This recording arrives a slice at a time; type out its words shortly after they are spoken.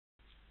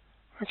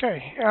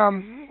Okay,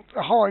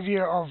 the whole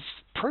idea of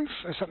proof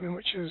is something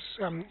which is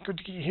good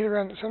to get your head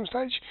around at some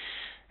stage,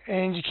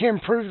 and you can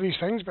prove these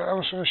things, but I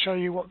also want to show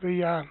you what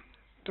the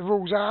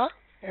rules are,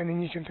 and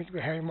then you can think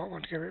about how you might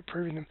want to go about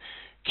proving them.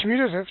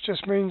 Commutative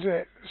just means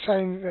that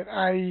saying that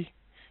A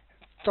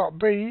dot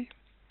B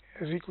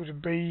is equal to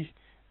B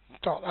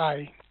dot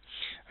A.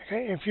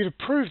 Okay, and for you to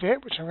prove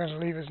that, which I'm going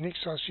to leave as an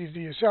exercise for you to do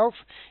yourself,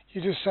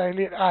 you just say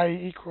let A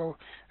equal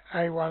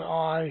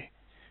A1I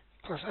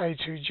plus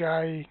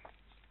A2J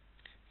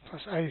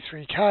plus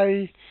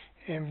A3K,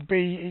 and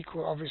B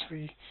equal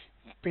obviously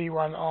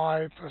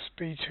B1I plus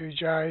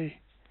B2J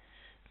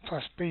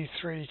plus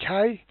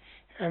B3K,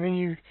 and then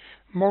you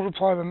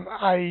multiply them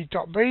A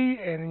dot B,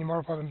 and then you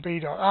multiply them B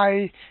dot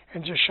A,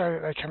 and just show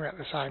that they come out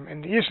the same.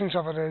 And the essence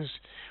of it is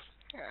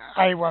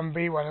A1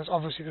 B1 is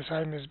obviously the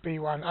same as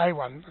B1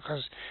 A1,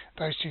 because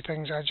those two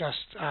things are just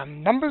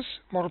numbers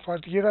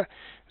multiplied together,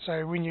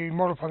 so when you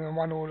multiply them in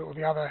one order or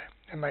the other,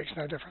 it makes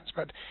no difference.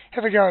 But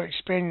have a go at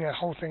expanding that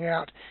whole thing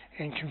out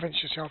and convince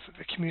yourself that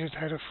the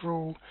commutative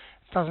rule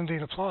does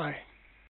indeed apply.